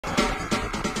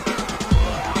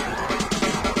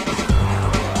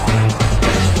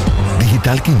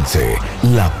Digital 15,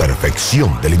 la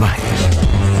perfección de la imagen.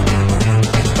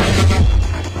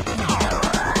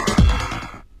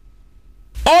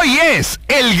 Hoy es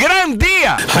el gran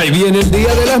día. Ahí viene el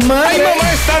Día de las Madres. Ay,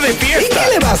 mamá está de fiesta. ¿Y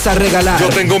qué le vas a regalar? Yo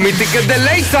tengo mi ticket de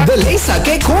LEIDSA. ¿De LEIDSA?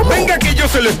 ¿Qué? ¿Cómo? Venga que yo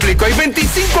se lo explico. Hay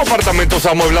 25 apartamentos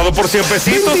amueblados por 100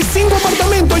 pesitos. 25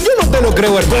 apartamentos, yo no te lo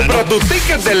creo, hermano. Compra tu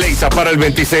ticket de LEIDSA para el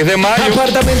 26 de mayo.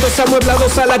 Apartamentos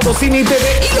amueblados a la cocina y TV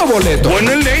y los boletos.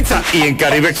 Bueno, en LEIDSA y en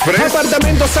Caribe Express.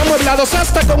 Apartamentos amueblados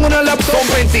hasta con una laptop.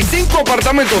 Son 25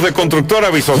 apartamentos de constructora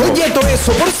Bisonó. Oye, todo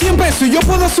eso por 100 pesos y yo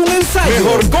puedo hacer un ensayo.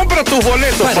 Mejor compra tus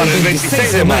boletos para el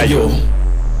 26 de mayo.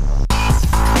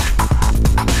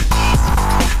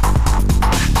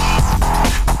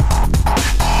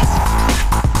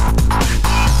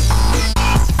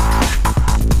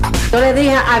 Yo le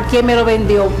dije a quien me lo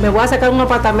vendió, me voy a sacar un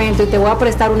apartamento y te voy a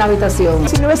prestar una habitación.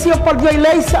 Si no hubiera sido por Dios y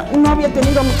LEIDSA, no había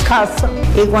tenido mi casa.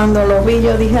 Y cuando lo vi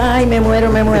yo dije, ay, me muero.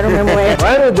 Bueno,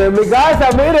 estoy en mi casa,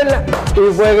 mírenla.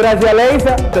 Y fue gracias a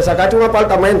LEIDSA. Te sacaste un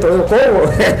apartamento, ¿cómo?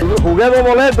 Jugué 2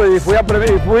 boletos y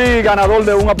fui ganador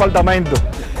de un apartamento.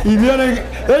 Y vienen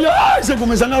ellos, ¡ay! Se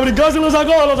comienzan a brincar, se lo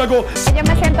sacó. Yo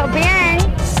me siento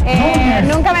bien.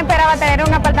 Nunca me esperaba tener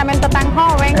un apartamento tan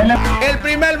joven. El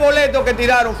primer boleto que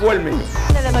tiraron fue el mío.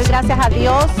 Le doy gracias a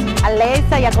Dios, a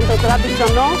LEIDSA y a Constructora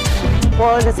Bisonó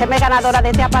por serme ganadora de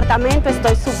este apartamento.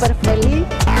 Estoy súper feliz.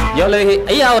 Yo le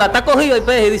dije, y ahora está cogido el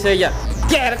peje, y dice ella,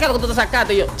 ¿qué es lo que tú te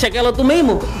sacaste? Y yo, chequéalo tú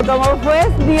mismo. Como fue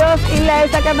Dios y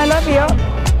LEIDSA que me lo dio,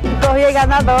 cogí el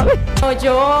ganador.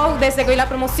 Yo, desde que vi la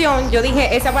promoción, yo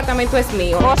dije, ese apartamento es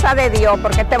mío. Cosa de Dios,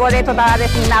 porque este boleto estaba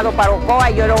designado para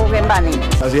Ocoa y yo lo jugué en Baní.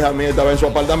 Las hijas mías estaban en su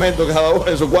apartamento, cada una,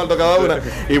 en su cuarto cada una,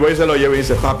 y voy y se lo llevo y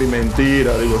dice, papi,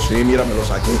 mentira. Digo, sí, mira, me lo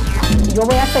saqué. Yo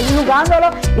voy a seguir jugándolo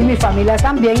y mi familia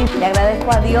también. Le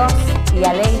agradezco a Dios y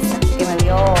a LEIDSA que me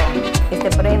dio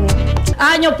este premio.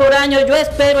 Año por año yo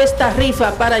espero esta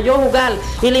rifa para yo jugar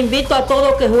y le invito a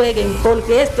todos que jueguen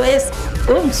porque esto es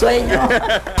un sueño.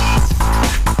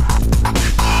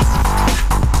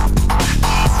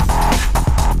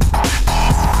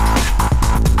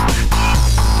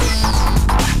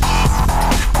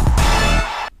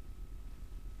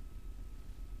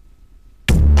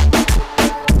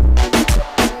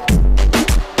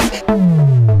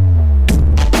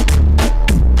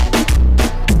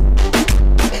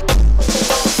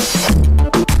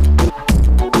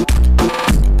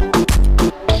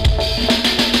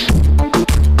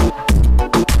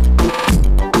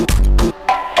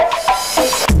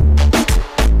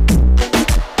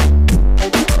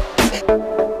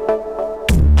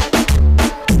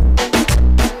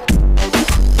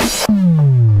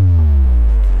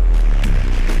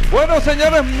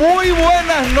 Señores, muy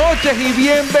buenas noches y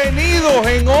bienvenidos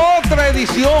en otra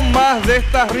edición más de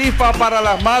esta rifa para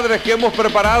las madres que hemos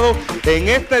preparado en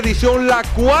esta edición, la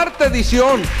 4ª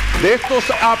edición de estos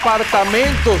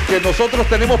apartamentos que nosotros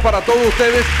tenemos para todos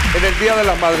ustedes en el Día de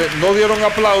las Madres. No dieron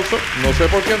aplauso, no sé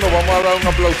por qué, nos vamos a dar un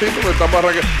aplausito, porque estamos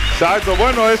exacto,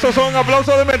 bueno, esos son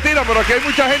aplausos de mentira, pero aquí hay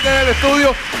mucha gente en el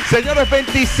estudio. Señores,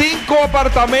 25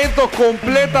 apartamentos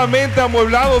completamente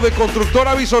amueblados de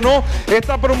Constructora Bisonó.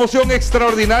 Esta promoción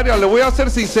extraordinaria, le voy a ser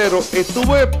sincero,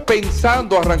 estuve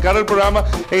pensando arrancar el programa,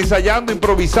 ensayando,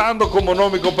 improvisando como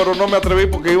nómico, pero no me atreví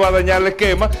porque iba a dañar el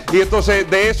esquema y entonces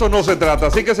de eso no se trata.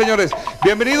 Así que señores,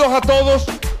 bienvenidos a todos.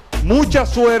 Mucha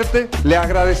suerte, le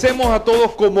agradecemos a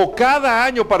todos como cada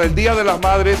año para el Día de las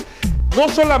Madres, no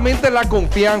solamente la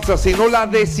confianza, sino la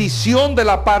decisión de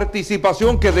la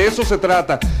participación, que de eso se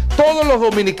trata. Todos los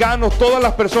dominicanos, todas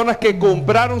las personas que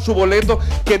compraron su boleto,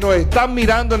 que nos están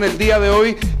mirando en el día de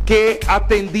hoy, que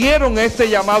atendieron este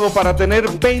llamado para tener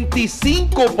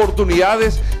 25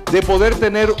 oportunidades de poder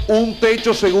tener un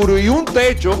techo seguro y un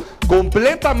techo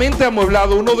completamente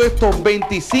amueblado, uno de estos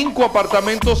 25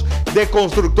 apartamentos de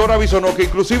Constructora Bisonó, que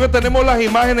inclusive tenemos las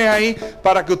imágenes ahí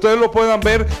para que ustedes lo puedan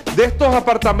ver, de estos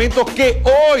apartamentos que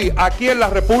hoy aquí en la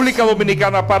República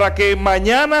Dominicana, para que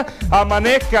mañana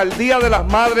amanezca el Día de las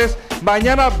Madres,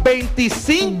 mañana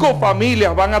 25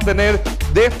 familias van a tener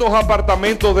de estos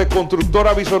apartamentos de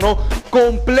Constructora Bisonó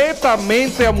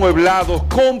completamente amueblados,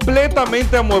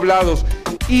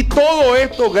 y todo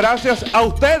esto gracias a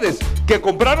ustedes que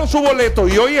compraron su boleto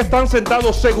y hoy están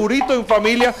sentados seguritos en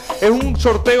familia. Es un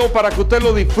sorteo para que usted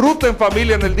lo disfrute en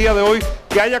familia en el día de hoy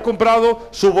que haya comprado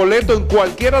su boleto en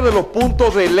cualquiera de los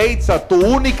puntos de LEIDSA, tu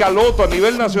única loto a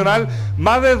nivel nacional,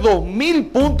 más de 2,000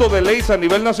 puntos de LEIDSA a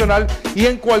nivel nacional, y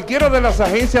en cualquiera de las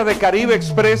agencias de Caribe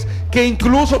Express que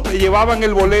incluso te llevaban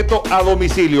el boleto a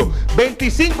domicilio.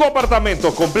 25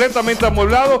 apartamentos completamente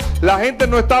amueblados. La gente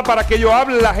no está para que yo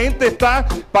hable, la gente está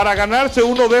para ganarse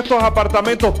uno de estos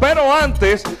apartamentos. Pero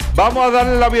antes vamos a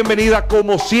darle la bienvenida,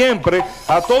 como siempre,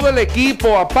 a todo el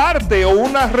equipo, aparte o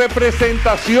una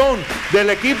representación del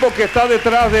equipo que está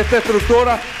detrás de esta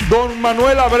estructura, don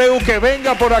Manuel Abreu, que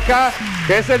venga por acá,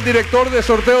 que es el director de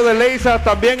sorteo de LEIDSA,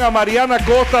 también a Mariana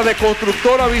Costa de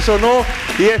Constructora Bisonó,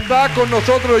 y está con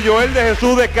nosotros Joel de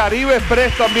Jesús de Caribe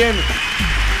Express también.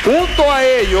 Junto a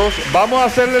ellos vamos a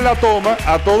hacerle la toma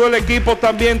a todo el equipo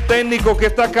también técnico que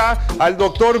está acá, al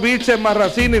doctor Vilches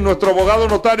Marrancini, nuestro abogado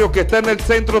notario que está en el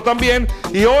centro también.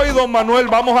 Y hoy, don Manuel,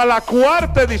 vamos a la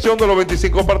cuarta edición de los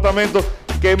 25 apartamentos,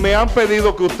 que me han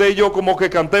pedido que usted y yo como que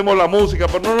cantemos la música,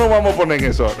 pero no nos vamos a poner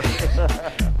en eso.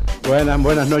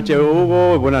 Buenas noches,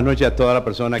 Hugo, y buenas noches a todas las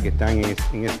personas que están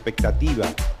en expectativa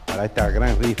para esta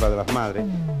gran rifa de las madres,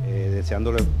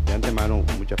 deseándole de antemano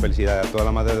mucha felicidad a todas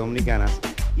las madres dominicanas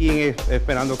y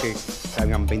esperando que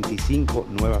salgan 25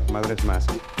 nuevas madres más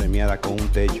premiadas con un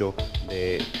techo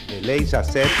de LEIDSA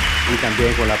set y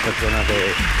también con las personas de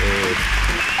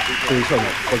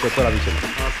constructora Bisonó.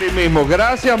 Así mismo,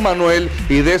 gracias Manuel,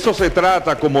 y de eso se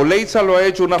trata. Como LEIDSA lo ha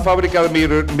hecho, una fábrica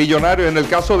de millonarios, en el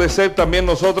caso de SEP también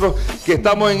nosotros que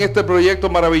estamos en este proyecto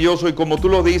maravilloso, y como tú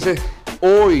lo dices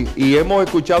hoy, y hemos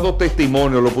escuchado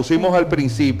testimonios, lo pusimos al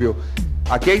principio,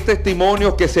 aquí hay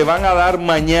testimonios que se van a dar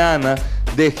mañana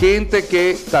de gente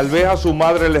que tal vez a su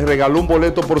madre les regaló un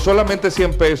boleto por solamente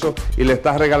 100 pesos y le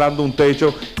estás regalando un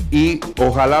techo, y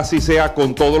ojalá así sea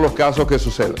con todos los casos que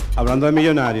sucedan. Hablando de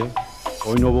millonarios,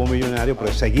 hoy no hubo millonario,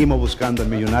 pero seguimos buscando el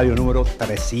millonario número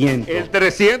 300. El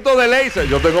 300 de LEIDSA.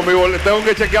 Yo tengo mi boleto, tengo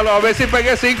que chequearlo, a ver si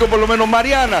pegué 5 por lo menos.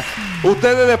 Mariana,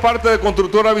 ustedes de parte de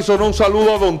Constructora Bisonó, un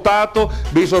saludo a don Tato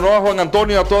Bisonó, a Juan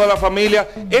Antonio, a toda la familia.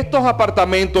 Estos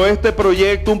apartamentos, este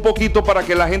proyecto, un poquito para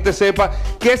que la gente sepa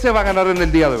qué se va a ganar en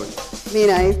el día de hoy.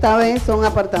 Mira, esta vez son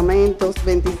apartamentos,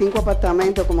 25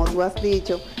 apartamentos, como tú has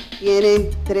dicho. Tienen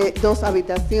 2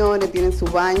 habitaciones, tienen su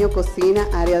baño, cocina,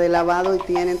 área de lavado y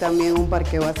tienen también un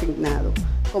parqueo asignado.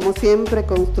 Como siempre,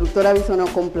 Constructora Bisonó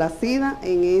complacida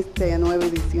en esta nueva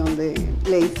edición de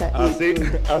LEIDSA.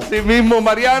 Así mismo,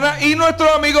 Mariana. Y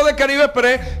nuestro amigo de Caribe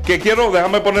Express, que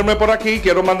déjame ponerme por aquí,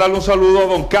 quiero mandarle un saludo a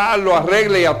don Carlos, a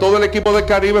Regle y a todo el equipo de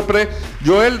Caribe Express.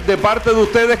 Joel, de parte de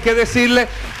ustedes, ¿qué decirle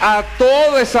a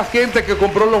toda esa gente que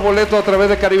compró los boletos a través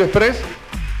de Caribe Express?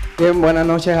 Bien, buenas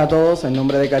noches a todos. En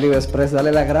nombre de Caribe Express,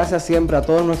 darle las gracias siempre a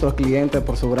todos nuestros clientes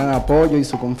por su gran apoyo y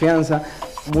su confianza.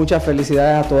 Muchas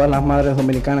felicidades a todas las madres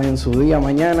dominicanas en su día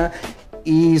mañana,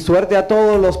 y suerte a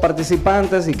todos los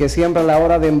participantes, y que siempre a la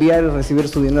hora de enviar y recibir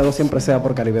su dinero siempre sea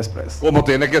por Caribe Express. Como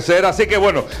tiene que ser. Así que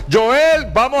bueno, Joel,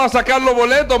 vamos a sacar los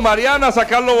boletos, Mariana a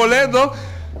sacar los boletos,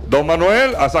 don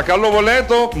Manuel a sacar los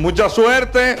boletos. Mucha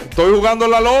suerte, estoy jugando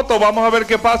la loto, vamos a ver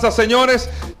qué pasa, señores.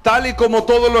 Tal y como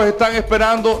todos los están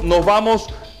esperando, nos vamos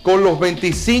con los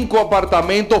 25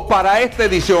 apartamentos para esta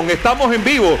edición. Estamos en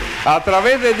vivo a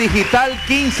través de Digital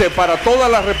 15 para toda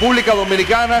la República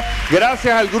Dominicana,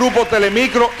 gracias al grupo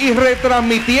Telemicro, y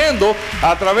retransmitiendo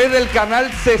a través del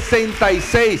canal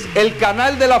 66, el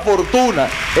canal de la fortuna,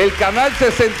 el canal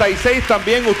 66.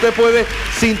 También usted puede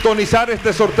sintonizar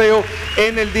este sorteo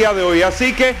en el día de hoy.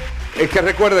 Así que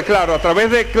recuerde, claro, a través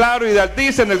de Claro y de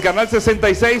Altiz en el canal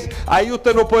 66, ahí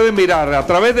usted nos puede mirar. A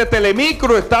través de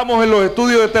Telemicro, estamos en los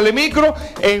estudios de Telemicro,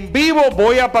 en vivo.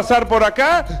 Voy a pasar por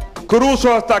acá,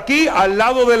 cruzo hasta aquí, al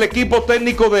lado del equipo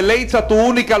técnico de LEIDSA, tu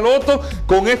única loto,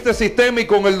 con este sistema, y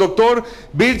con el doctor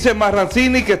Vilches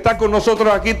Marrancini, que está con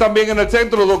nosotros aquí también en el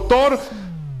centro. Doctor,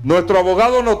 nuestro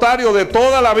abogado notario de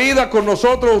toda la vida con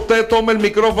nosotros. Usted tome el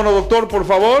micrófono, doctor, por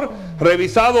favor.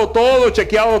 Revisado todo,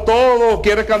 chequeado todo.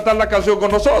 ¿Quiere cantar la canción con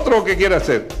nosotros o qué quiere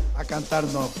hacer? A cantar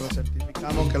no, pero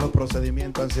certificamos que los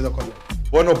procedimientos han sido correctos.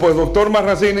 Bueno, pues doctor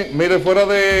Marrancini, mire, fuera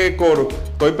de coro,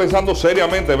 estoy pensando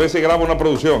seriamente a ver si grabo una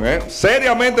producción,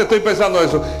 seriamente estoy pensando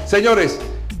eso. Señores,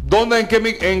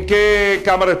 en qué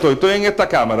cámara estoy? Estoy en esta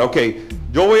cámara, ok.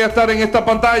 Yo voy a estar en esta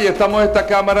pantalla, estamos en esta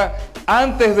cámara.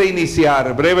 Antes de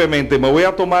iniciar, brevemente, me voy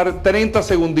a tomar 30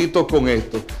 segunditos con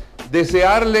esto.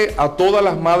 Desearle a todas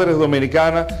las madres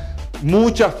dominicanas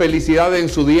muchas felicidades en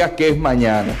su día, que es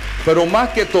mañana. Pero más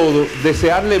que todo,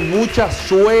 desearle mucha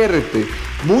suerte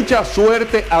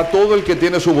a todo el que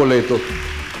tiene su boleto.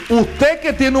 Usted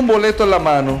que tiene un boleto en la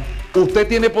mano, usted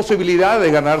tiene posibilidad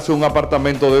de ganarse un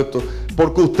apartamento de estos,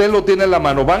 porque usted lo tiene en la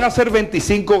mano. Van a ser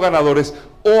 25 ganadores.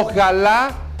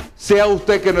 Ojalá sea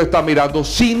usted que no está mirando.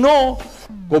 Si no,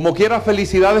 como quiera,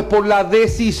 felicidades por la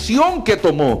decisión que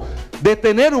tomó de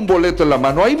tener un boleto en la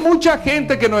mano. Hay mucha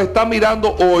gente que nos está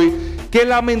mirando hoy que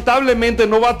lamentablemente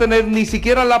no va a tener ni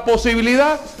siquiera la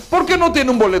posibilidad porque no tiene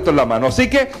un boleto en la mano. Así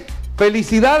que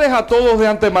felicidades a todos de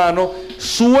antemano,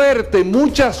 suerte,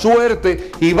 mucha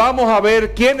suerte, y vamos a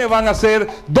ver quiénes van a ser,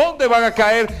 dónde van a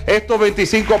caer estos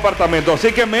 25 apartamentos.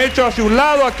 Así que me echo hacia un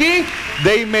lado aquí,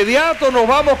 de inmediato nos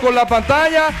vamos con la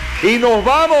pantalla y nos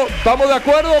vamos, ¿estamos de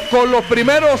acuerdo? Con los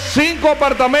primeros 5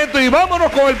 apartamentos y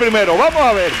vámonos con el primero. Vamos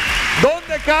a ver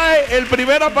dónde cae el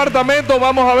primer apartamento.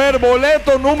 Vamos a ver,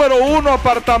 boleto número 1,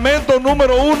 apartamento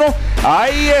número 1.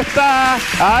 Ahí está,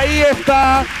 ahí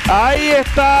está, ahí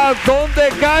está. ¿Dónde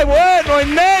cae? Bueno,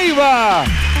 en Neiva.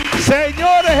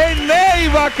 Señores, en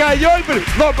Neiva cayó el primer...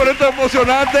 No, pero esto es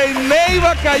emocionante. En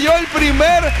Neiva cayó el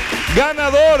primer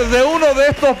ganador de uno de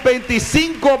estos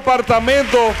 25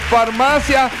 apartamentos.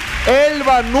 Farmacia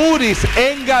Elba Nuris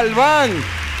en Galván,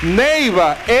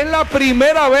 Neiva. Es la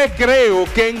primera vez, creo,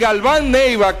 que en Galván,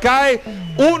 Neiva, cae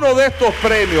uno de estos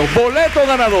premios. Boleto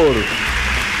ganador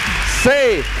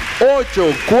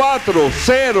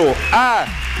C840A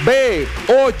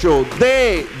B8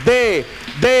 D E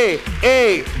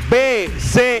B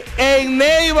C. En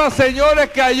Neiva,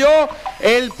 señores, cayó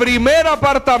el primer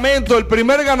apartamento, el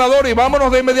primer ganador, y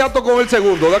vámonos de inmediato con el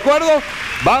segundo, ¿de acuerdo?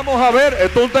 Vamos a ver,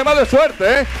 esto es un tema de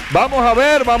suerte, ¿eh? Vamos a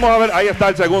ver, ahí está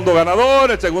el segundo ganador,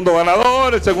 el segundo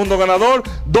ganador, el segundo ganador.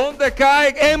 ¿Dónde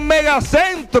cae? En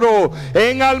Megacentro,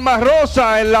 en Alma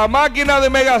Rosa, en la máquina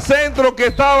de Megacentro que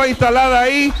estaba instalada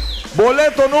ahí.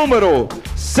 Boleto número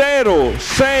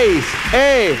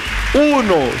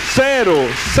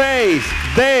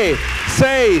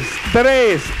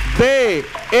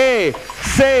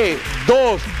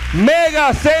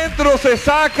Megacentro se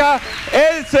saca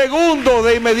el segundo.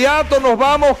 De inmediato nos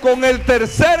vamos con el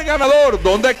tercer ganador.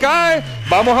 ¿Dónde cae?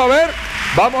 Vamos a ver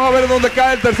dónde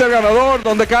cae el tercer ganador.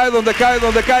 ¿Dónde cae?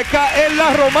 Cae en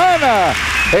La Romana,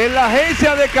 en la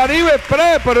agencia de Caribe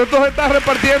Express, pero esto se está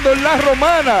repartiendo en La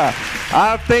Romana.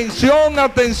 Atención,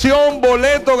 atención,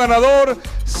 boleto ganador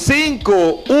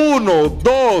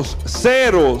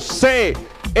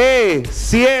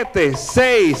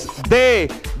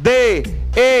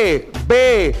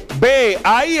 5120C76DDEBB.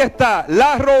 Ahí está,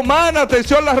 La Romana.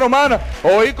 Atención, La Romana.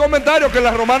 Oí comentarios que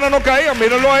La Romana no caía.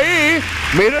 Mírenlo ahí,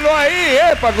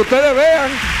 para que ustedes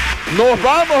vean. Nos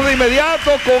vamos de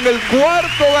inmediato con el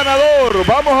cuarto ganador.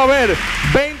 Vamos a ver,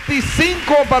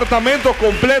 25 apartamentos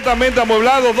completamente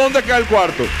amueblados. ¿Dónde cae el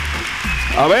cuarto?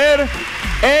 A ver,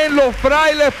 en Los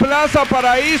Frailes, Plaza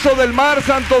Paraíso del Mar,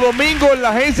 Santo Domingo, en la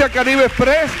agencia Caribe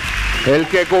Express. El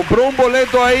que compró un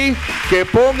boleto ahí, que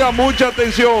ponga mucha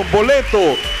atención.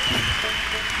 Boleto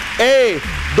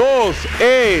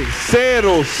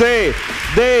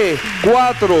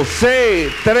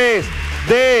E2E0CD4C3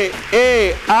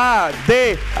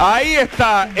 DEAD. Ahí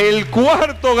está el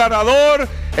cuarto ganador.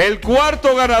 El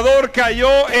cuarto ganador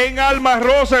cayó en Alma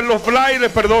Rosa, en Los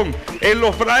Frailes,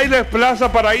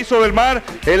 Plaza Paraíso del Mar,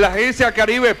 en la agencia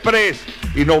Caribe Express.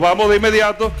 Y nos vamos de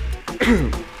inmediato.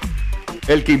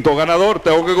 El quinto ganador,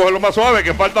 tengo que cogerlo más suave,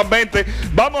 que faltan 20.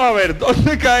 Vamos a ver,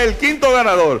 ¿dónde cae el quinto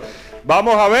ganador?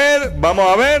 Vamos a ver.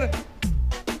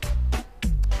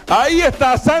 Ahí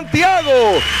está,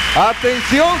 Santiago.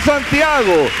 Atención,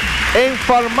 Santiago. En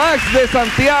Farmax de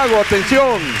Santiago,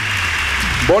 atención.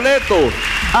 Boleto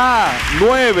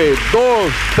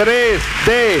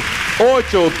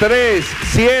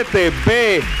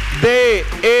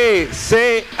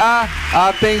A923D837BDECA.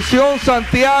 Atención,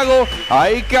 Santiago.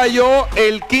 Ahí cayó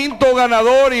el quinto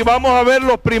ganador y vamos a ver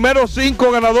los primeros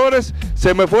 5 ganadores.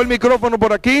 Se me fue el micrófono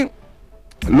por aquí.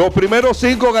 Los primeros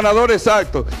 5 ganadores,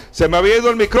 exacto. Se me había ido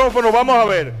el micrófono, vamos a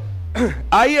ver.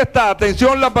 Ahí está,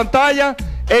 atención la pantalla.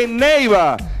 En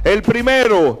Neiva, el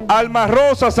primero. Alma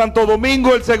Rosa, Santo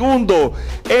Domingo, el segundo.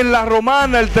 En La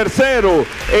Romana, el tercero.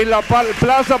 En la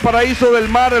Plaza Paraíso del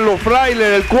Mar, en Los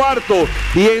Frailes, el cuarto.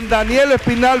 Y en Daniel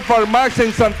Espinal Farmax,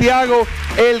 en Santiago,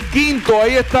 el quinto.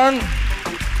 Ahí están,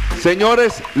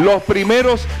 señores, los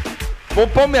primeros.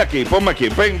 Ponme aquí.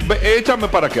 Ven, échame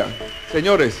para acá.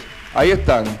 Señores, ahí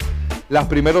están las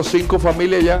primeros 5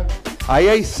 familias ya. Ahí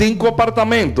hay 5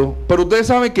 apartamentos. Pero ustedes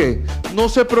saben qué, no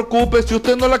se preocupe, si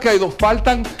usted no le ha caído,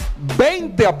 faltan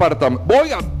 20 apartamentos.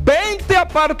 Oiga, 20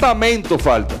 apartamentos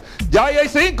faltan. Ya ahí hay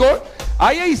 5.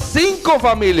 Ahí hay 5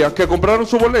 familias que compraron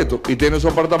su boleto y tienen su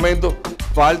apartamento.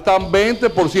 Faltan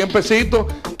 20 por 100 pesitos.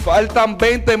 Faltan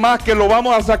 20 más que lo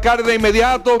vamos a sacar de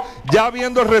inmediato. Ya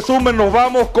viendo el resumen, nos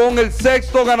vamos con el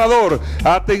sexto ganador.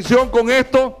 Atención con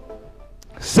esto.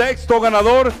 Sexto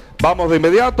ganador. Vamos de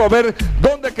inmediato a ver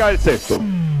dónde cae el sexto.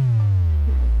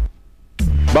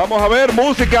 Vamos a ver,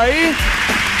 música ahí.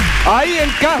 Ahí en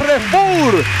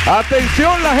Carrefour.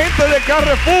 Atención la gente de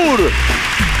Carrefour.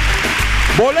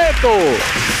 Boleto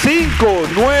 5,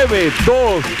 9,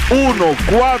 2, 1,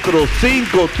 4,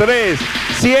 5, 3,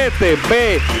 7,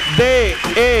 B, D,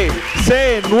 E,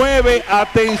 C, 9.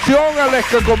 Atención a los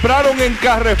que compraron en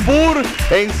Carrefour,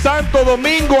 en Santo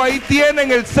Domingo. Ahí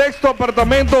tienen el sexto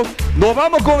apartamento. Nos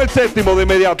vamos con el séptimo de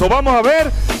inmediato. Vamos a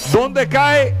ver dónde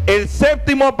cae el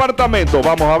séptimo apartamento.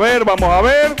 Vamos a ver.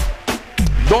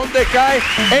 ¿Dónde cae?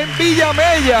 En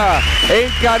Villamella, en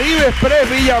Caribe Express,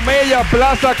 Villamella,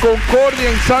 Plaza Concordia,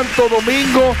 en Santo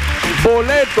Domingo.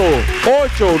 Boleto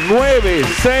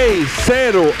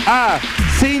 8960A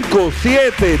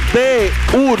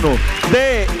 57D1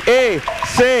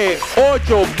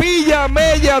 DEC8.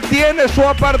 Villamella tiene su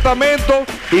apartamento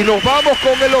y nos vamos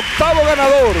con el octavo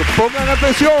ganador. Pongan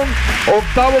atención,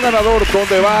 octavo ganador.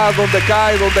 ¿Dónde va? ¿Dónde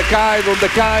cae? ¿Dónde cae? ¿Dónde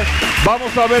cae?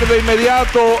 Vamos a ver de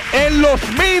inmediato en Los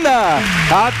Minas.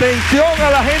 Atención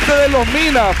a la gente de Los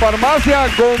Minas. Farmacia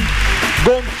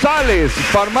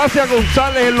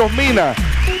González en Los Minas.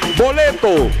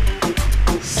 Boleto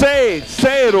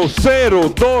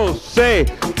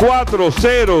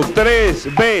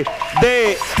C002C403B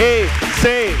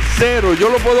DEC0. Yo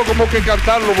lo puedo como que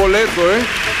cantar los boletos,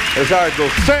 Exacto.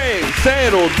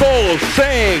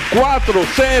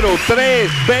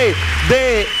 C02C403B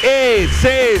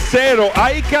DEC0.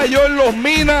 Ahí cayó en Los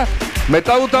Minas. Me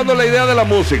está gustando la idea de la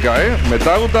música, Me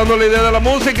está gustando la idea de la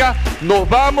música. Nos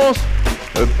vamos.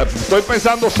 Estoy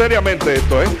pensando seriamente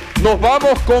esto, Nos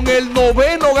vamos con el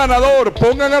noveno ganador.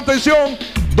 Pongan atención.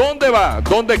 ¿Dónde va?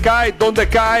 ¿Dónde cae? ¿Dónde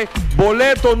cae?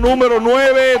 Boleto número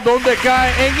 9. ¿Dónde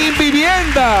cae? En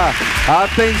Invivienda.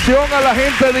 Atención a la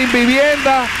gente de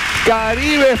Invivienda.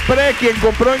 Caribe Express, quien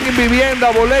compró en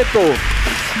Invivienda, boleto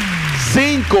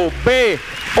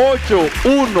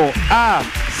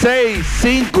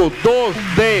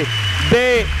 5B81A652D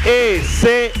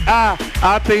DECA.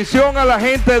 Atención a la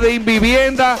gente de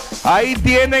Invivienda. Ahí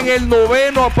tienen el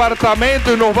noveno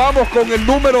apartamento y nos vamos con el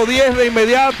número 10 de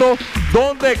inmediato.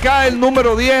 ¿Dónde cae el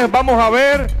número 10? Vamos a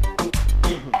ver.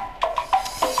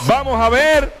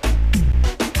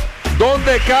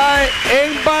 ¿Dónde cae?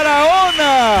 En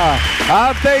Barahona.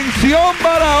 Atención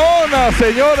Barahona,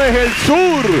 señores, el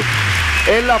sur.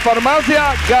 En la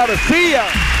farmacia García.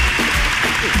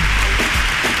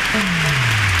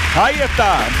 Ahí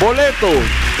está, boleto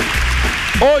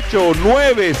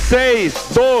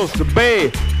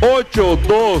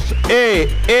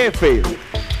 8962B82EF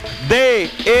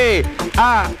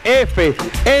DEAF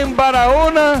en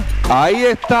Barahona. Ahí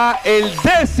está el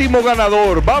décimo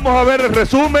ganador. Vamos a ver el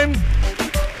resumen.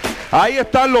 Ahí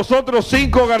están los otros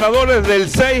 5 ganadores del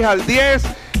 6 al 10.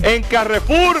 En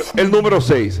Carrefour, el número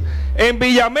 6. En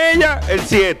Villamella, el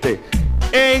 7.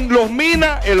 En Los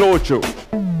Minas, el 8.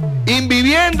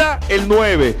 Invivienda, el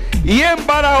 9. Y en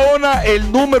Barahona,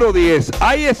 el número 10.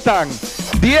 Ahí están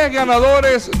 10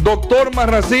 ganadores. Doctor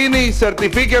Marracini,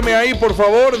 certifíqueme ahí, por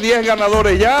favor. 10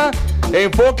 ganadores ya.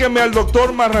 Enfóqueme al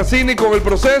doctor Marracini con el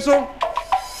proceso.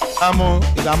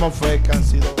 Damos fe que han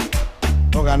sido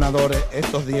los ganadores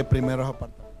estos 10 primeros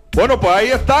apartamentos. Bueno, pues ahí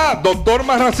está, doctor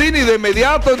Marracini. De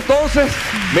inmediato, entonces,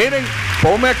 miren,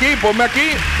 ponme aquí,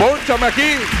 pónchame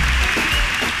aquí.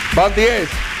 Van 10.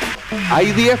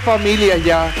 Hay 10 familias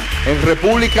ya en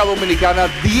República Dominicana,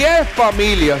 10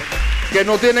 familias que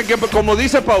no tienen que, como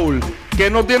dice Paul, que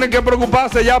no tienen que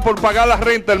preocuparse ya por pagar la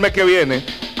renta el mes que viene.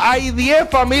 Hay 10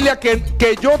 familias que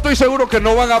yo estoy seguro que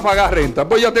no van a pagar renta,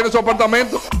 pues ya tienen su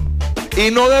apartamento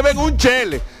y no deben un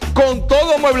chele, con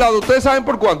todo amueblado. ¿Ustedes saben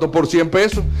por cuánto? Por 100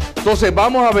 pesos. Entonces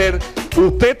vamos a ver,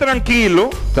 usted tranquilo,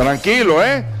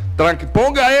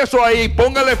 ponga eso ahí,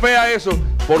 póngale fe a eso,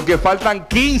 porque faltan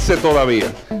 15 todavía.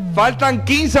 Faltan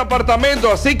 15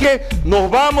 apartamentos, así que nos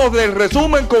vamos del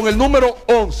resumen con el número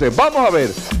 11. Vamos a ver,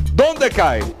 ¿dónde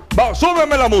cae?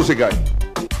 Súbeme la música.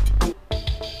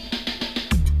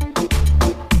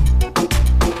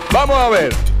 Vamos a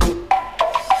ver.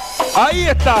 Ahí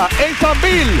está, en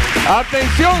Sanville.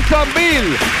 Atención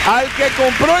Sanville. Al que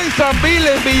compró en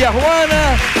Sanville, en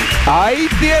Villajuana, ahí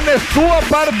tiene su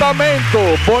apartamento.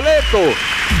 Boleto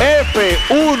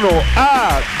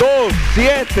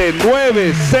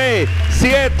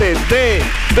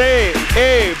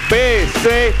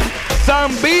F1A279C7DDEBC.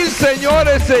 Sanville,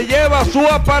 señores, se lleva su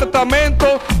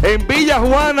apartamento en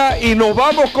Villajuana y nos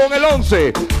vamos con el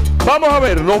 11. Vamos a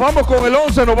ver, nos vamos con el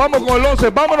 11, vámonos con el 11.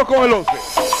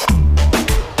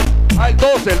 El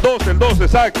 12,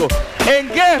 exacto. En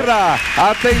Guerra,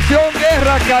 atención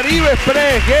Guerra, Caribe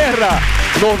Express, Guerra.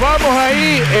 Nos vamos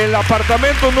ahí, el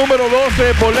apartamento número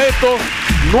 12, boleto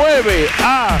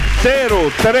 9A,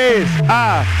 0,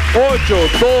 3A, 8,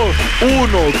 2,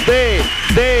 1, D,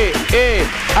 E,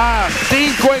 A,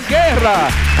 5 en guerra.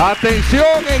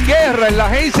 Atención, en guerra, en la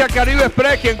agencia Caribe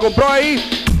Express, quien compró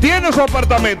ahí tiene su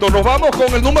apartamento. Nos vamos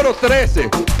con el número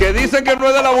 13, que dicen que no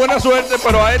es de la buena suerte,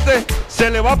 pero a este se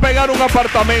le va a pegar un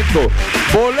apartamento.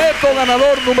 Boleto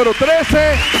ganador número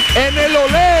 13 en el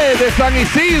Olé de San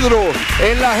Isidro,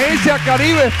 en la agencia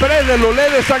Caribe Express del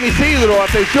Olé de San Isidro.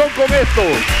 Atención con esto.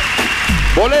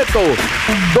 Boleto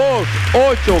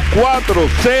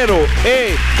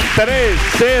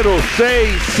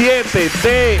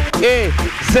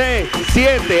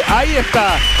 2840E3067DEC7. Ahí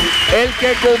está. El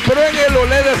que compró en el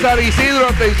Olé de San Isidro,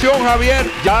 atención Javier,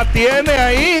 ya tiene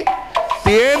ahí,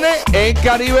 tiene en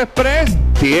Caribe Express,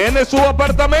 tiene su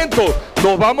apartamento.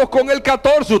 Nos vamos con el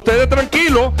 14, ustedes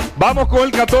tranquilos, vamos con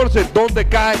el 14. ¿Dónde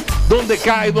cae? ¿Dónde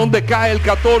cae? ¿Dónde cae el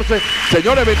 14?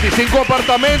 Señores, 25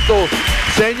 apartamentos.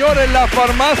 Señores, la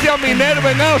farmacia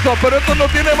Minerva en Asua, pero esto no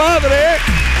tiene madre, ¿eh?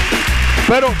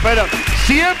 Pero, espera,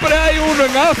 siempre hay uno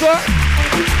en Asua.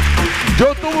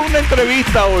 Yo tuve una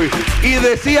entrevista hoy y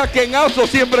decía que en Asua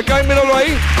siempre cae, míralo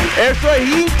ahí. Eso es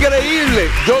increíble.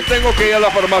 Yo tengo que ir a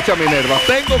la farmacia Minerva,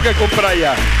 tengo que comprar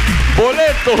ya.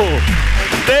 Boleto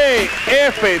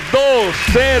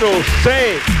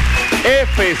DF20C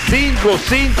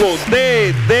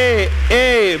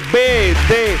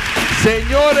F55DDEBD.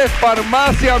 Señores,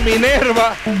 farmacia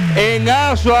Minerva en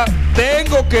Asua,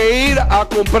 tengo que ir a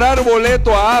comprar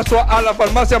boleto a Asua, a la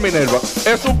farmacia Minerva.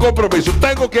 Es un compromiso,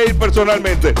 tengo que ir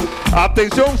personalmente.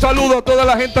 Atención, un saludo a toda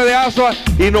la gente de Asua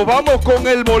y nos vamos con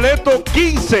el boleto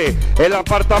 15, el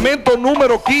apartamento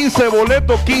número 15,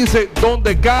 boleto 15,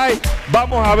 ¿dónde cae?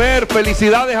 Vamos a ver,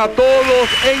 felicidades a todos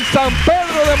en San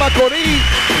Pedro de Macorís.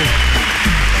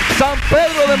 San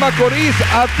Pedro de Macorís,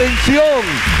 atención,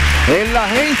 en la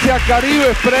agencia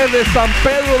Caribe Express de San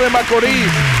Pedro de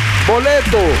Macorís,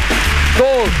 boleto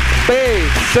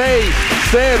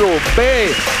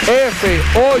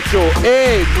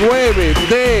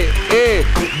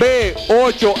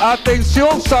 2B640BF8E9DEB8.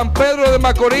 Atención, San Pedro de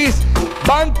Macorís,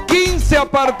 van 15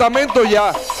 apartamentos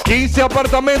ya, 15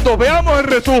 apartamentos. Veamos el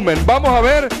resumen, vamos a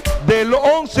ver del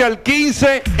 11 al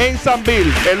 15 en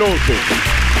Sanville, el 11,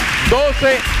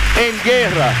 12 en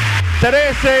Guerra,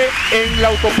 13 en la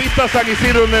autopista San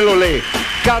Isidro en el Olé,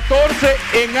 14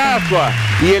 en Asua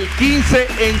y el 15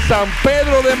 en San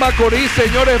Pedro de Macorís.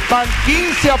 Señores, van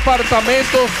 15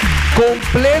 apartamentos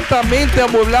completamente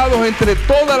amueblados entre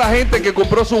toda la gente que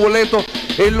compró su boleto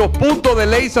en los puntos de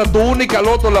LEIDSA, tu única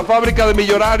loto, la fábrica de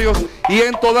millonarios y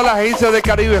en toda la agencia de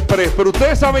Caribe Express. Pero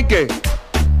ustedes saben qué,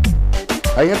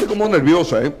 hay gente como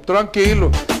nerviosa, tranquilo,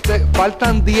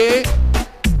 faltan 10.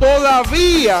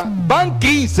 Todavía van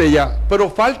 15 ya,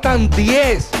 pero faltan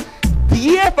 10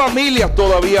 familias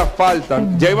todavía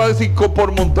faltan. Ya iba a decir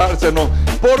por montarse, no,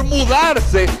 por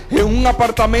mudarse en un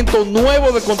apartamento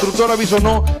nuevo de constructora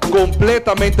Bisonó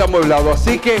completamente amueblado.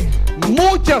 Así que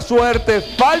mucha suerte,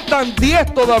 faltan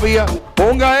 10 todavía.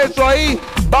 Ponga eso ahí,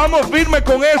 vamos firme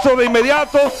con eso de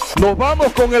inmediato. Nos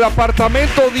vamos con el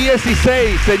apartamento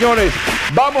 16, señores.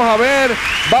 Vamos a ver.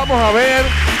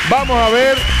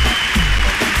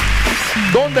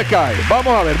 ¿Dónde cae?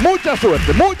 Vamos a ver, mucha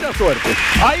suerte.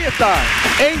 Ahí está,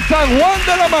 en San Juan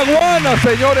de la Maguana,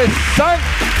 señores.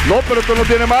 No, pero esto no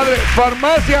tiene madre.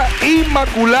 Farmacia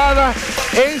Inmaculada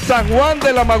en San Juan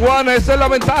de la Maguana. Esa es la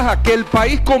ventaja, que el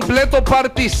país completo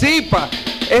participa.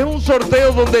 Es un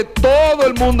sorteo donde todo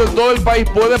el mundo en todo el país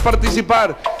puede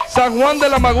participar. San Juan de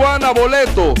la Maguana,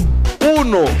 boleto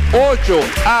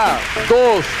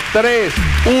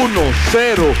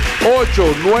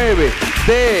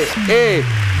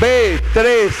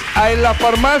 1-8A-2-3-1-0-8-9-DEB3 en la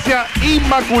farmacia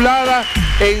Inmaculada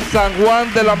en San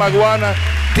Juan de la Maguana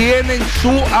tienen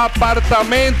su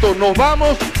apartamento. Nos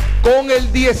vamos con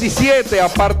el 17,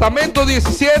 apartamento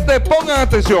 17, pongan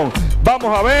atención,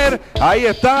 vamos a ver, ahí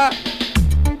está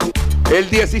el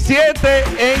 17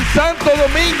 en Santo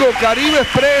Domingo, Caribe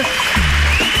Express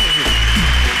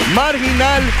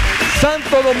Marginal,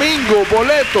 Santo Domingo,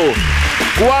 boleto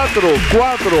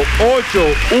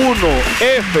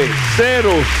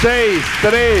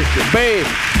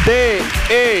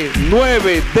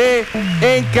 4481F063BDE9D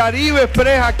en Caribe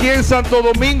Express aquí en Santo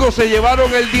Domingo. Se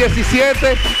llevaron el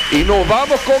 17 y nos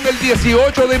vamos con el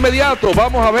 18 de inmediato.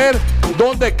 Vamos a ver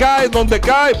dónde cae.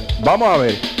 Vamos a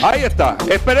ver, ahí está,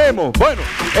 esperemos. Bueno,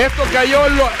 esto cayó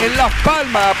en Las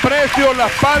Palmas, a precio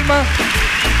Las Palmas,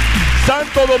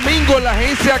 Santo Domingo, en la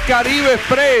agencia Caribe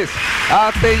Express.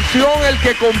 Atención, el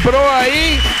que compró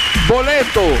ahí,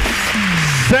 boleto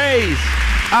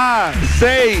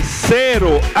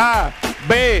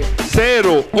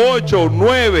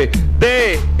 6A60AB089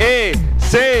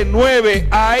 DEC9.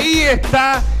 Ahí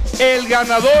está el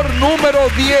ganador número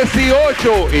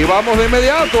 18. Y vamos de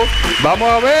inmediato. Vamos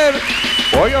a ver.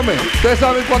 Óigame, ¿ustedes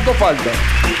saben cuánto falta?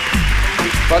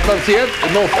 Faltan 7,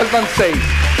 no, faltan 6.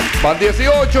 Van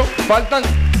 18, faltan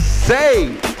 6.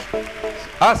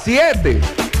 A 7.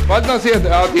 Faltan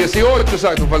 7. A 18,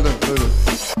 exacto. Faltan.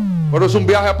 Pero es un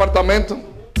viaje a apartamento.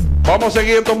 Vamos a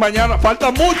seguir esto mañana. Falta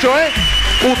mucho,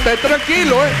 Usted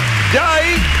tranquilo, Ya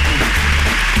hay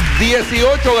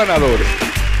 18 ganadores.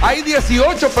 Hay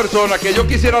 18 personas que yo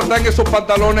quisiera estar en esos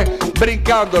pantalones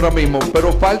brincando ahora mismo,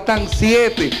 pero faltan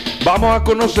 7. Vamos a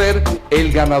conocer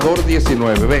el ganador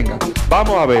 19. Venga,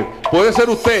 vamos a ver. Puede ser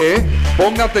usted,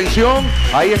 Ponga atención.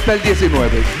 Ahí está el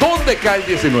 19. ¿Dónde cae el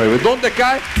 19? ¿Dónde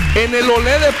cae? En el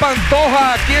Olé de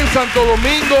Pantoja, aquí en Santo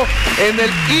Domingo, en el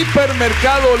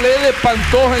hipermercado Olé de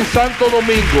Pantoja en Santo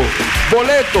Domingo.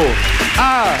 Boleto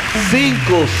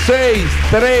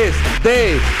A563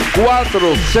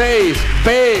 D46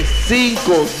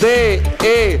 B5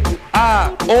 DE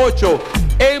A8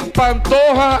 en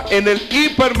Pantoja, en el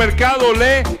hipermercado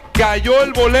Olé. Cayó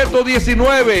el boleto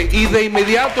 19 y de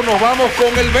inmediato nos vamos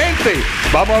con el 20.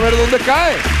 Vamos a ver dónde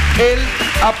cae. El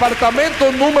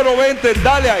apartamento número 20,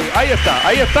 dale ahí, ahí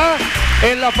está,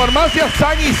 en la farmacia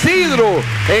San Isidro,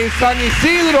 en San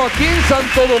Isidro, aquí en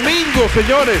Santo Domingo,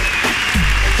 señores.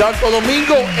 Santo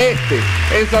Domingo Este,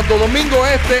 en Santo Domingo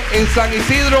Este, en San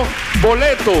Isidro,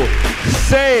 boleto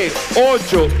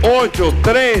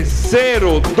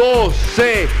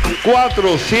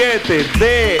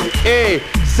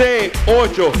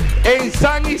C8832C47DEC8. En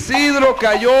San Isidro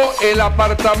cayó el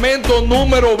apartamento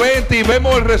número 20 y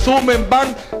vemos el resumen.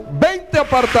 Van 20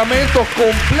 apartamentos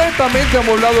completamente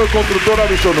amueblados del constructor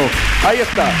Arizonó. Ahí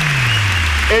está.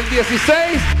 El 16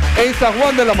 en San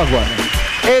Juan de la Maguana.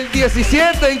 El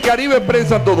 17 en Caribe en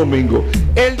Santo Domingo.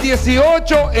 El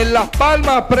 18 en Las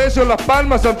Palmas, Precio Las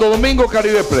Palmas, Santo Domingo,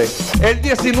 Caribe Pre. El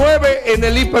 19 en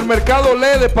el hipermercado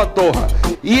Olé de Pantoja.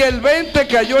 Y el 20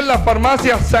 cayó en la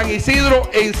farmacia San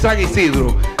Isidro en San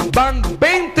Isidro. Van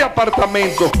 20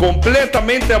 apartamentos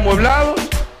completamente amueblados,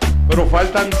 pero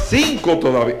faltan 5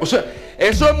 todavía. O sea,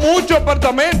 eso es mucho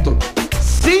apartamento.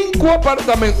 5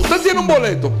 apartamentos. Usted tiene un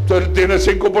boleto, usted tiene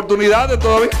 5 oportunidades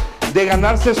todavía de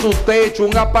ganarse su techo,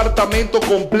 un apartamento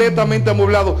completamente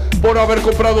amueblado por haber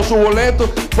comprado su boleto.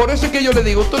 Por eso es que yo le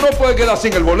digo, usted no puede quedar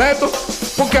sin el boleto,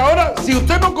 porque ahora si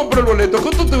usted no compró el boleto, ¿qué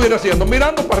usted estuviera haciendo?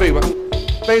 Mirando para arriba,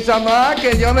 pensando,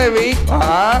 que yo le vi,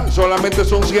 solamente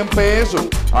son 100 pesos,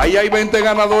 ahí hay 20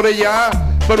 ganadores ya,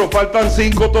 pero faltan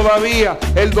 5 todavía.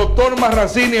 El doctor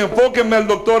Marrancini, enfóquenme al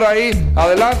doctor ahí.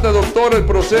 Adelante, doctor, el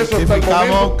proceso hasta el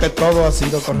momento. Que todo ha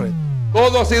sido correcto.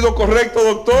 Todo ha sido correcto,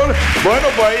 doctor. Bueno,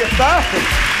 pues ahí está.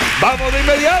 Vamos de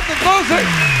inmediato, entonces.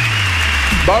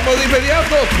 Vamos de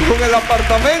inmediato con el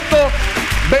apartamento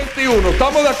 21.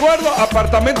 ¿Estamos de acuerdo?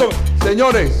 Apartamento.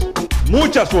 Señores,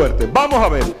 mucha suerte. Vamos a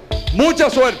ver. Mucha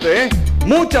suerte,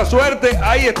 Mucha suerte.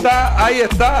 Ahí está, ahí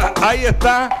está, ahí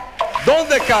está.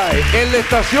 ¿Dónde cae? En la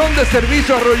estación de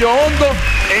servicio Arroyo Hondo.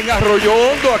 En Arroyo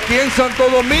Hondo, aquí en Santo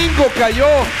Domingo, cayó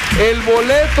el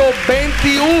boleto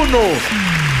 21.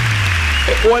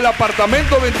 O el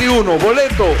apartamento 21,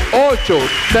 boleto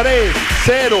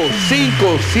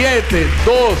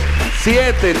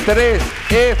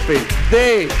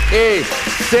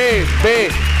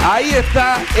 8305723FDECB. Ahí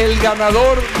está el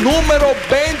ganador número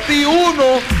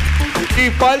 21 y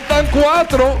faltan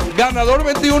 4. Ganador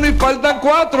 21 y faltan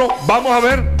 4. Vamos a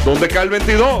ver dónde cae el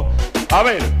 22. A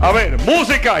ver,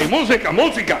 música y música.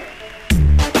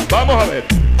 Vamos a ver.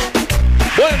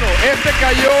 Bueno, este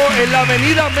cayó en la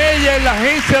avenida Mella, en la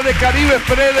agencia de Caribe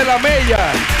Pre de la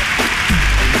Mella.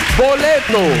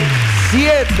 Boleto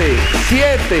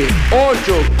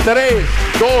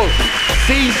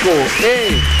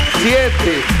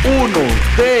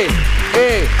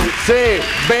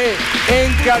 7783255E71DECB.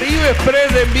 En Caribe Pre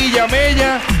de Villa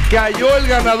Mella cayó el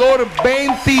ganador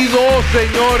 22,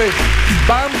 señores.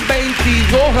 Van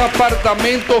 22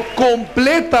 apartamentos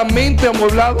completamente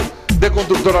amueblados de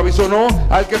Constructora Arizonó,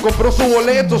 al que compró su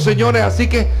boleto, señores. Así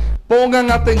que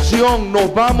pongan atención,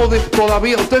 nos vamos de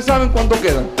todavía. ¿Ustedes saben cuánto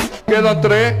quedan? Quedan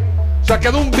 3. O sea,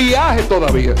 queda un viaje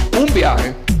todavía. Un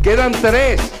viaje. Quedan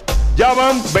 3. Ya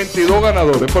van 22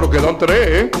 ganadores, pero quedan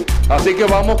 3, Así que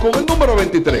vamos con el número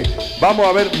 23. Vamos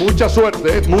a ver, mucha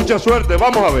suerte, mucha suerte.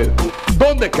 Vamos a ver.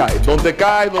 ¿Dónde cae? ¿Dónde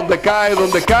cae? ¿Dónde cae?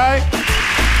 ¿Dónde cae?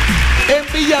 En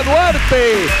Villa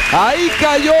Duarte, ahí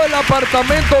cayó el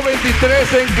apartamento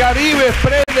 23 en Caribe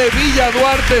Pre de Villa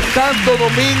Duarte, Santo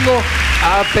Domingo.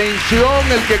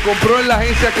 Atención, el que compró en la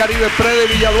agencia Caribe Pre de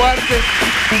Villa Duarte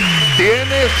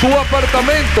tiene su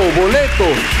apartamento, boleto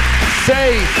 6,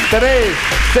 3,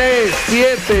 C,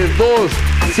 7, 2,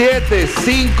 7,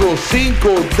 5,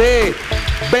 5, D,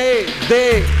 B,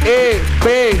 D, E,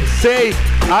 B, 6.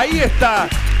 Ahí está.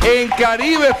 En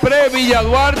Caribe Express Villa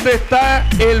Duarte está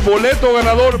el boleto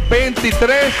ganador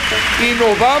 23 y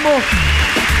nos vamos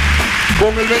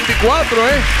con el 24,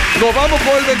 Nos vamos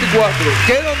con el 24.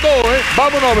 Quedan dos,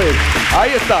 Vámonos a ver.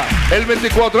 Ahí está, el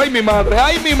 24. ¡Ay, mi madre!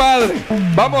 ¡Ay, mi madre!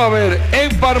 Vamos a ver.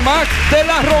 En Farmax de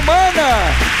La Romana.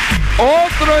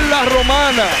 Otro en La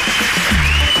Romana.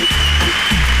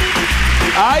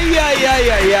 ¡Ay, ay, ay,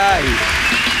 ay, ay!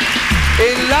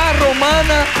 En La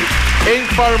Romana, en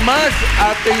Farmax,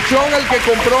 atención al que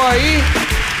compró ahí.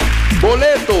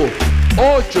 Boleto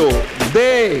 8,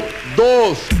 D,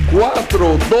 2,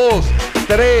 4, 2,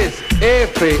 3,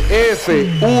 F, F,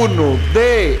 1,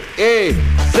 D, E,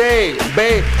 C,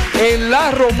 B. En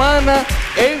La Romana,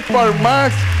 en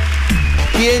Farmax,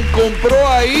 quien compró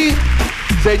ahí,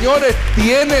 señores,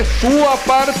 tiene su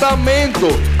apartamento.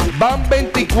 Van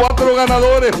 24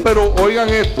 ganadores, pero oigan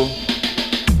esto.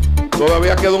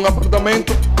 Todavía queda un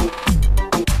apartamento.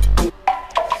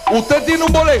 Usted tiene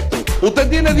un boleto, usted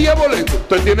tiene 10 boletos,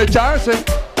 usted tiene chance.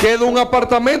 Queda un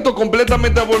apartamento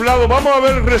completamente amueblado. Vamos a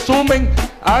ver el resumen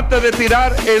antes de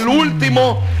tirar el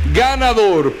último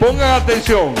ganador. Pongan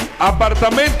atención.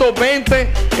 Apartamento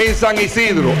 20 en San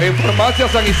Isidro. En Farmacia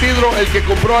San Isidro, el que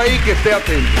compró ahí, que esté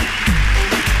atento.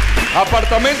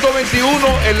 Apartamento 21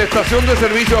 en la estación de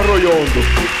servicio Arroyo Hondo.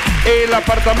 El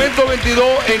apartamento 22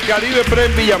 en Caribe Express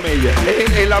en Villa Mella,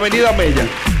 en la avenida Mella.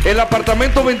 El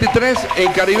apartamento 23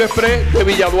 en Caribe Express de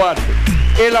Villa Duarte.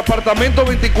 El apartamento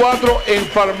 24 en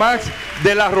Farmax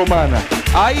de La Romana.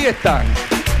 Ahí están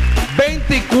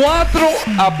 24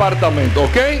 apartamentos,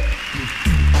 ¿ok?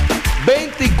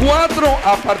 24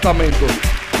 apartamentos,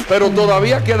 pero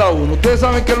todavía queda uno. Ustedes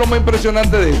saben qué es lo más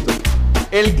impresionante de esto.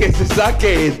 El que se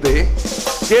saque que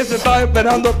se está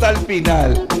esperando hasta el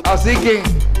final. Así que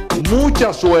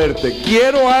mucha suerte.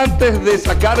 Quiero, antes de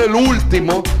sacar el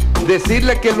último,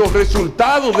 decirle que los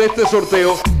resultados de este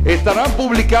sorteo estarán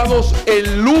publicados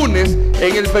el lunes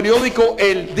en el periódico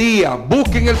El Día.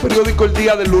 Busquen el periódico El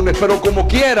Día del lunes, pero como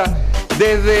quiera,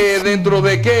 desde dentro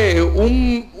de ¿qué?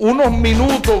 Unos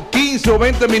minutos, 15 o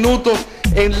 20 minutos,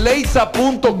 en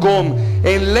LEIDSA.com.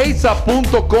 En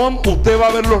LEIDSA.com usted va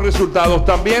a ver los resultados.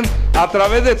 También a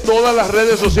través de todas las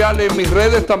redes sociales, en mis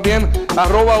redes también,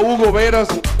 @Hugo Veras,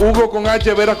 Hugo con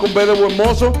H, Veras con B de buen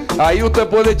mozo. Ahí usted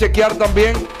puede chequear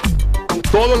también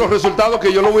todos los resultados,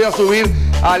 que yo lo voy a subir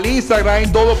al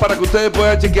Instagram, todo para que ustedes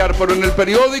puedan chequear. Pero en el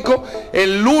periódico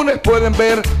el lunes pueden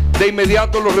ver de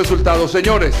inmediato los resultados.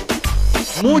 Señores,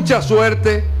 mucha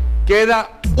suerte. Queda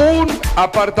un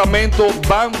apartamento,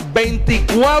 van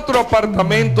 24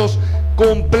 apartamentos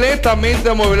completamente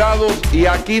amueblados y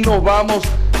aquí nos vamos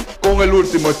con el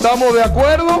último. ¿Estamos de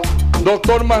acuerdo?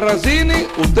 Doctor Marrancini,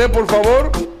 usted por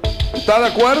favor, ¿está de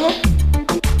acuerdo?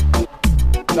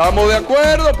 ¿Estamos de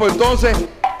acuerdo? Pues entonces,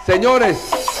 señores,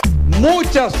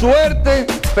 mucha suerte,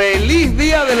 feliz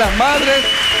Día de las Madres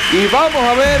y vamos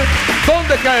a ver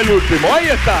dónde cae el último. Ahí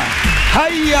está.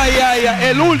 Ay, ay, ay, ay,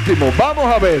 el último, vamos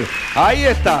a ver, ahí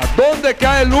está, ¿dónde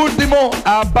cae el último?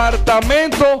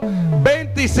 Apartamento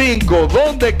 25,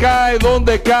 ¿dónde cae?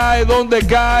 ¿Dónde cae? ¿Dónde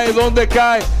cae? ¿Dónde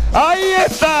cae? Ahí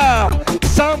está,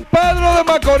 San Pedro de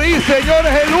Macorís,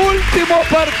 señores, el último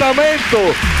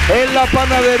apartamento en la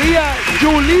panadería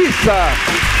Yulisa,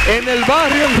 en el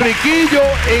barrio Enriquillo,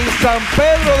 en San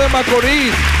Pedro de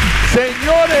Macorís.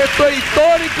 Señores, esto es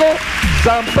histórico.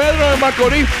 San Pedro de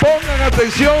Macorís, pongan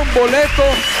atención, boleto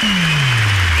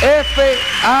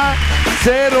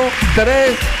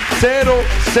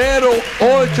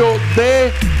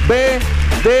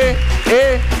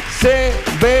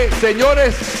FA03008DBDECB.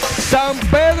 Señores, San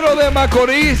Pedro de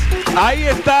Macorís, ahí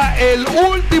está el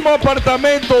último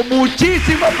apartamento.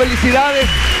 Muchísimas felicidades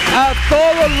a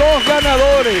todos los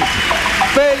ganadores.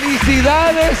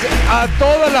 Felicidades a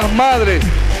todas las madres.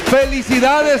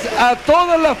 Felicidades a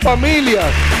todas las familias.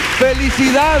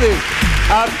 Felicidades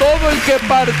a todo el que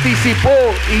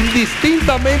participó,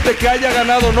 indistintamente que haya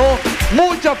ganado o no.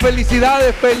 Muchas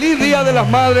felicidades. Feliz Día de las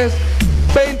Madres.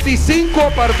 25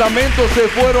 apartamentos se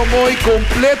fueron hoy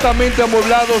completamente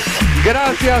amueblados.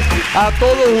 Gracias a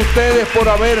todos ustedes por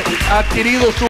haber adquirido su